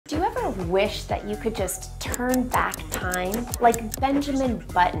wish that you could just turn back time like Benjamin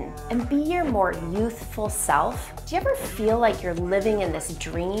Button and be your more youthful self? Do you ever feel like you're living in this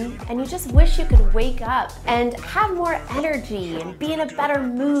dream and you just wish you could wake up and have more energy and be in a better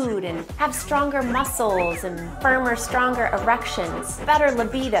mood and have stronger muscles and firmer, stronger erections, better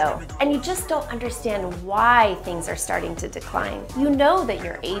libido, and you just don't understand why things are starting to decline? You know that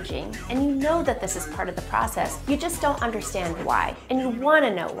you're aging and you know that this is part of the process. You just don't understand why, and you want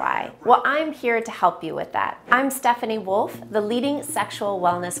to know why. Well, I'm here to help you with that. I'm Stephanie Wolff, the leading sexual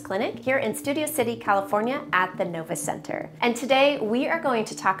wellness clinic here in Studio City, California at the Novus Center. And today we are going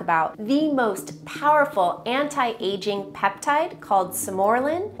to talk about the most powerful anti-aging peptide called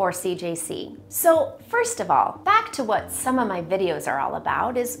Sermorelin, or CJC. So first of all, back to what some of my videos are all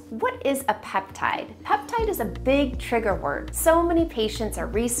about is, what is a peptide? Peptide is a big trigger word. So many patients are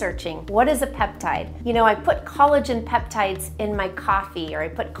researching, what is a peptide? You know, I put collagen peptides in my coffee, or I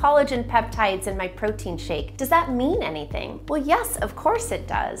put collagen peptides in my protein shake. Does that mean anything? Well, yes, of course it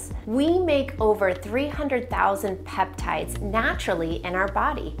does. We make over 300,000 peptides naturally in our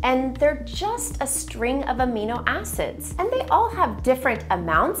body, and they're just a string of amino acids. And they all have different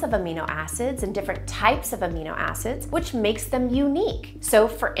amounts of amino acids and different types of amino acids, which makes them unique. So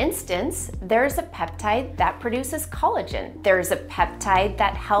for instance, there's a peptide that produces collagen. There's a peptide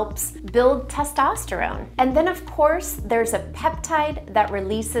that helps build testosterone. And then of course, there's a peptide that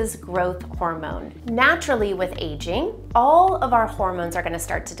releases growth hormone. Naturally with aging, all of our hormones are going to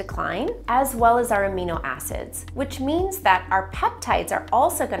start to decline, as well as our amino acids, which means that our peptides are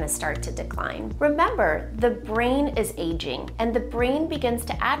also going to start to decline. Remember, the brain is aging and the brain begins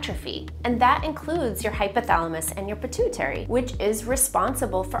to atrophy, and that includes your hypothalamus and your pituitary, which is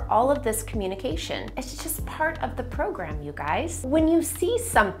responsible for all of this communication. It's just part of the program, you guys. When you see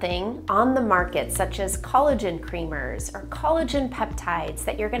something on the market, such as collagen creamers or collagen peptides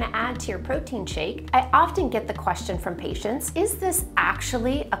that you're going to add to your protein shake, I often get the question from patients, is this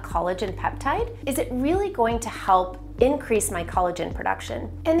actually a collagen peptide? Is it really going to help increase my collagen production?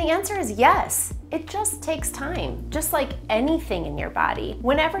 And the answer is yes. It just takes time, just like anything in your body.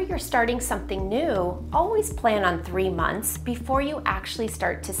 Whenever you're starting something new, always plan on 3 months before you actually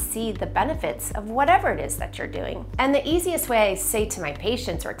start to see the benefits of whatever it is that you're doing. And the easiest way I say to my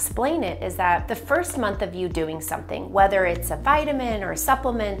patients or explain it is that the first month of you doing something, whether it's a vitamin or a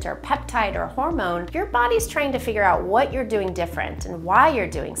supplement or peptide or hormone, your body's trying to figure out what you're doing different and why you're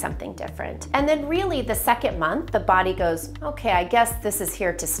doing something different. And then really the second month, the body goes, okay, I guess this is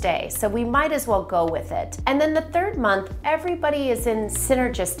here to stay, so we might as well go with it. And then the third month, everybody is in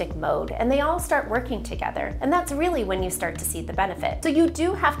synergistic mode and they all start working together. And that's really when you start to see the benefit. So you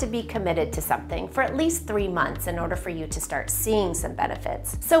do have to be committed to something for at least 3 months in order for you to start seeing some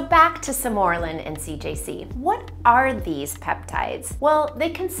benefits. So back to Sermorelin and CJC. What are these peptides? Well, they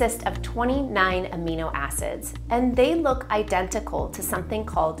consist of 29 amino acids, and they look identical to something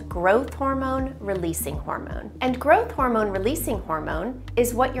called growth hormone releasing hormone. And growth hormone releasing hormone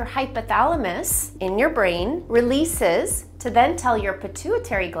is what your hypothalamus in your brain releases to then tell your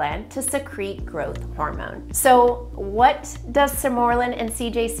pituitary gland to secrete growth hormone. So what does Sermorelin and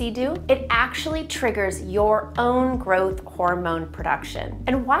CJC do? It actually triggers your own growth hormone production.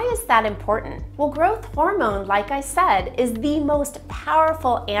 And why is that important? Well, growth hormone, like I said, is the most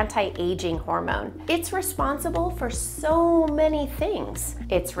powerful anti-aging hormone. It's responsible for so many things.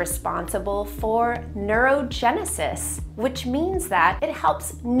 It's responsible for neurogenesis, which means that it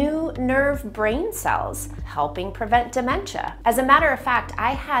helps new nerve brain cells, helping prevent dementia. As a matter of fact,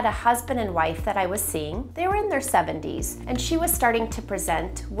 I had a husband and wife that I was seeing. They were in their 70s, and she was starting to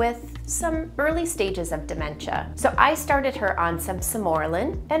present with some early stages of dementia. So I started her on some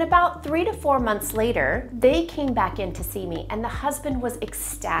Sermorelin, and about 3 to 4 months later, they came back in to see me, and the husband was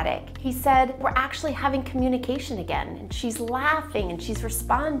ecstatic. He said, we're actually having communication again, and she's laughing, and she's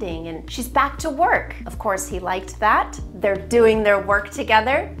responding, and she's back to work. Of course, he liked that. They're doing their work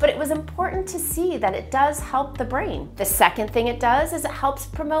together, but it was important to see that it does help the brain. The second thing it does is it helps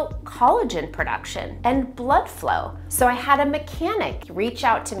promote collagen production and blood flow. So I had a mechanic reach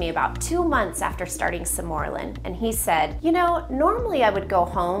out to me about 2 months after starting Sermorelin, and he said, you know, normally I would go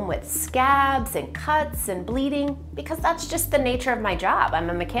home with scabs and cuts and bleeding because that's just the nature of my job. I'm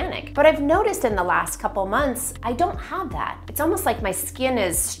a mechanic. But I've noticed in the last couple months, I don't have that. It's almost like my skin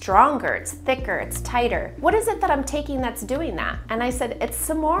is stronger, it's thicker, it's tighter. What is it that I'm taking that's doing that? And I said, it's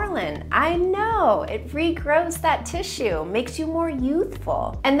Sermorelin. I know, it regrows that tissue, makes you more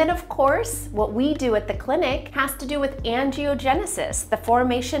youthful. And then of course, what we do at the clinic has to do with angiogenesis, the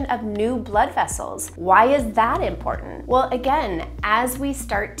formation of new blood vessels. Why is that important? Well, again, as we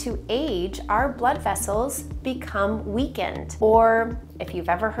start to age, our blood vessels become weakened, or if you've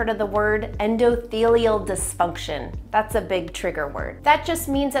ever heard of the word endothelial dysfunction. That's a big trigger word. That just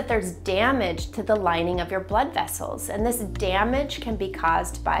means that there's damage to the lining of your blood vessels, and this damage can be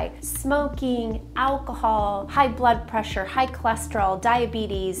caused by smoking, alcohol, high blood pressure, high cholesterol,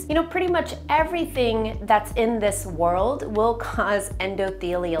 diabetes. You know, pretty much everything that's in this world will cause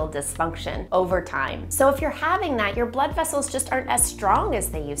endothelial dysfunction over time. So if you're having that, your blood vessels just aren't as strong as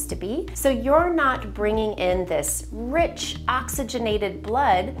they used to be. So you're not bringing in this rich oxygenated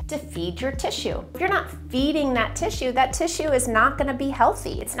blood to feed your tissue. If you're not feeding that tissue is not going to be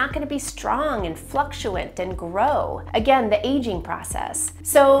healthy. It's not going to be strong and fluctuant and grow. Again, the aging process.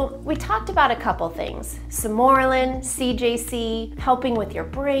 So we talked about a couple things. Sermorelin, CJC, helping with your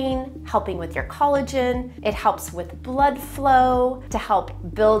brain, helping with your collagen. It helps with blood flow to help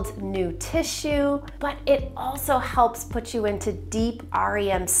build new tissue, but it also helps put you into deep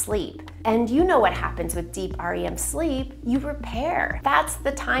REM sleep. And you know what happens with deep REM sleep? You repair. That's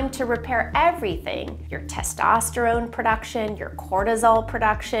the time to repair everything. Your testosterone production, your cortisol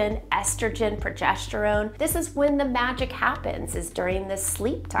production, estrogen, progesterone. This is when the magic happens, is during this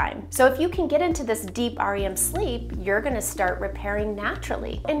sleep time. So if you can get into this deep REM sleep, you're gonna start repairing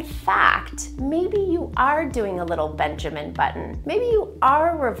naturally. In fact, maybe you are doing a little Benjamin Button. Maybe you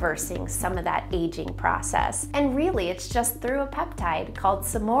are reversing some of that aging process. And really, it's just through a peptide called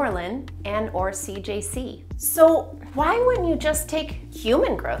Sermorelin and or CJC. So why wouldn't you just take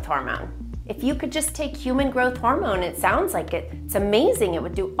human growth hormone? If you could just take human growth hormone, it sounds like it's amazing. It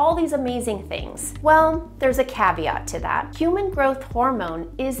would do all these amazing things. Well, there's a caveat to that. Human growth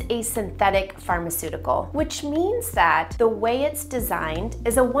hormone is a synthetic pharmaceutical, which means that the way it's designed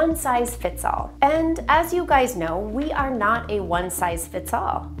is a one-size-fits-all. And as you guys know, we are not a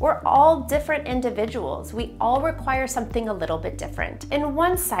one-size-fits-all. We're all different individuals. We all require something a little bit different. And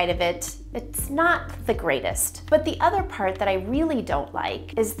one side of it, it's not the greatest. But the other part that I really don't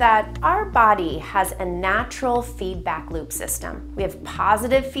like is that our body has a natural feedback loop system. We have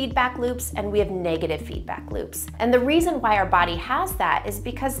positive feedback loops and we have negative feedback loops. And the reason why our body has that is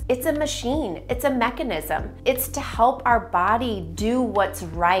because it's a machine, it's a mechanism. It's to help our body do what's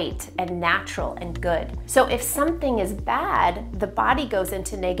right and natural and good. So if something is bad, the body goes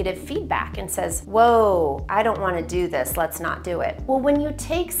into negative feedback and says, whoa, I don't want to do this, let's not do it. Well, when you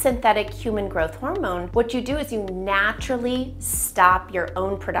take synthetic human growth hormone, what you do is you naturally stop your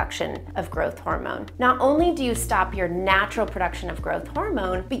own production of growth hormone. Not only do you stop your natural production of growth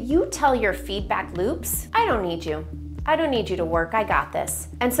hormone, but you tell your feedback loops, I don't need you. I don't need you to work, I got this.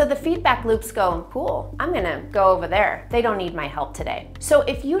 And so the feedback loops go, cool, I'm gonna go over there. They don't need my help today. So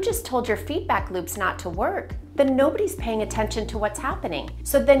if you just told your feedback loops not to work, then nobody's paying attention to what's happening.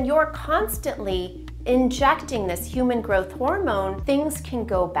 So then you're constantly injecting this human growth hormone, things can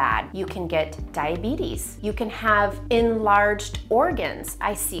go bad. You can get diabetes. You can have enlarged organs.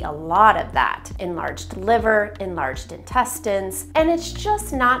 I see a lot of that. Enlarged liver, enlarged intestines, and it's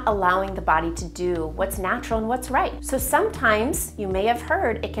just not allowing the body to do what's natural and what's right. So sometimes, you may have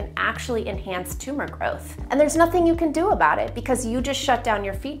heard, it can actually enhance tumor growth. And there's nothing you can do about it because you just shut down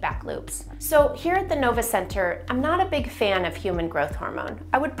your feedback loops. So here at the Novus Center, I'm not a big fan of human growth hormone.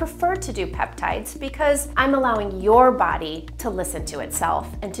 I would prefer to do peptides because I'm allowing your body to listen to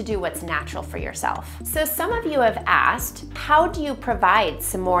itself and to do what's natural for yourself. So some of you have asked, how do you provide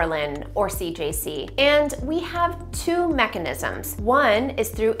Sermorelin or CJC? And we have two mechanisms. One is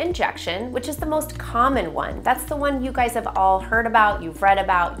through injection, which is the most common one. That's the one you guys have all heard about, you've read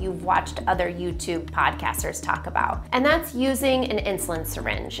about, you've watched other YouTube podcasters talk about. And that's using an insulin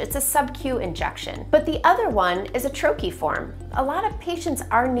syringe. It's a sub-Q injection. But the other one is a troche form. A lot of patients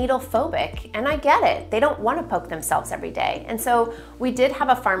are needle phobic, and I get it. They don't want to poke themselves every day. And so we did have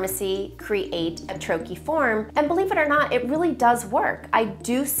a pharmacy create a troche form, and believe it or not, it really does work. I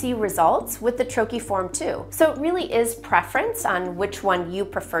do see results with the troche form too. So it really is preference on which one you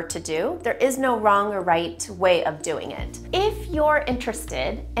prefer to do. There is no wrong or right way of doing it. If you're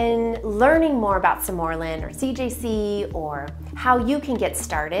interested in learning more about Sermorelin or CJC or how you can get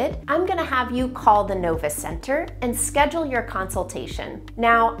started, I'm gonna have you call the Novus Center and schedule your consultation.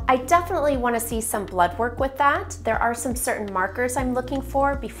 Now, I definitely wanna see some blood work with that. There are some certain markers I'm looking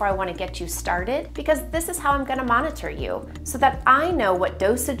for before I wanna get you started, because this is how I'm gonna monitor you so that I know what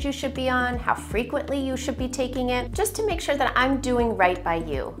dosage you should be on, how frequently you should be taking it, just to make sure that I'm doing right by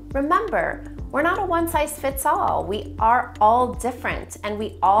you. Remember, we're not a one-size-fits-all. We are all different and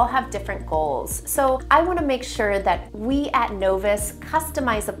we all have different goals. So I want to make sure that we at Novus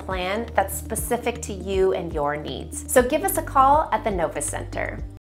customize a plan that's specific to you and your needs. So give us a call at the Novus Center.